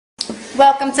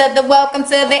Welcome to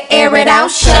the Air It Out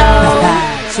Show.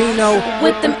 Chino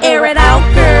With them Air It Out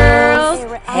girls.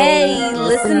 Hey,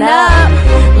 listen up.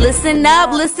 Listen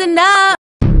up, listen up.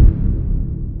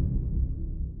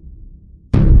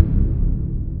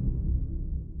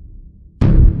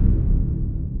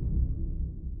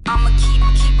 I'ma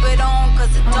keep it on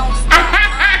cause it don't stop.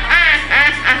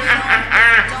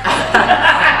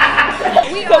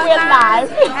 We're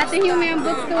live at the Human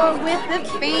Bookstore with the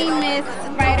famous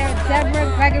writer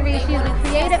Deborah Gregory. She is the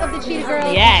creator of the Cheetah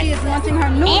Girls. Yes. She is launching her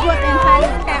new book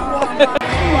entitled Catwalk.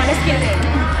 Let's get it.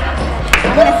 I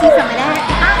want to see some of that.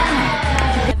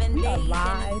 We are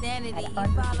live at an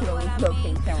undisclosed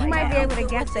location right You might be now. able to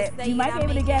guess it. You might be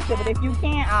able to guess it, but if you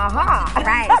can't, aha.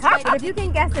 Right. But if you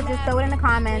can guess it, just throw it in the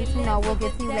comments. You know, we'll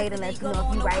get to you later. Let you know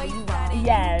if you right or you wrong.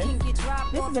 Yes.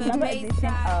 This is another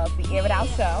edition of the Air It Out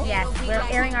Show. Yes, we're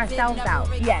airing ourselves out.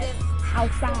 Yes.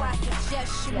 Outside.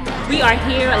 We are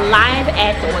here live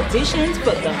at the auditions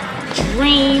for the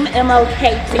Dream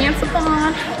MLK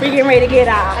Dance-a-thon. We're getting ready to get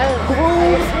our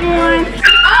grooves on.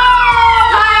 Oh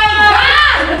my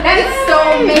God! That is so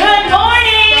amazing. Good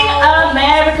morning,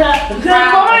 America. Good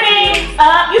morning.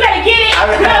 You better get it.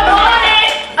 Good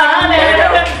morning,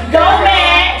 America. Go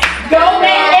mad. Go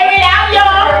mad. Air it out,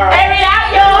 y'all. Air it out,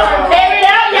 y'all. Air it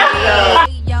out, y'all.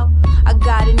 Yo, I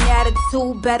got an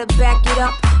attitude, better back it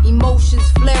up. Emotions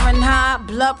flaring high,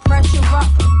 blood pressure up.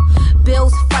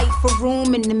 Bills fight for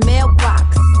room in the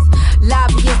mailbox.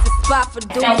 Lobby is the spot for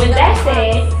doing. And with that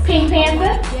said, Pink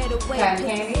Panther,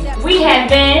 we have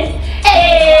been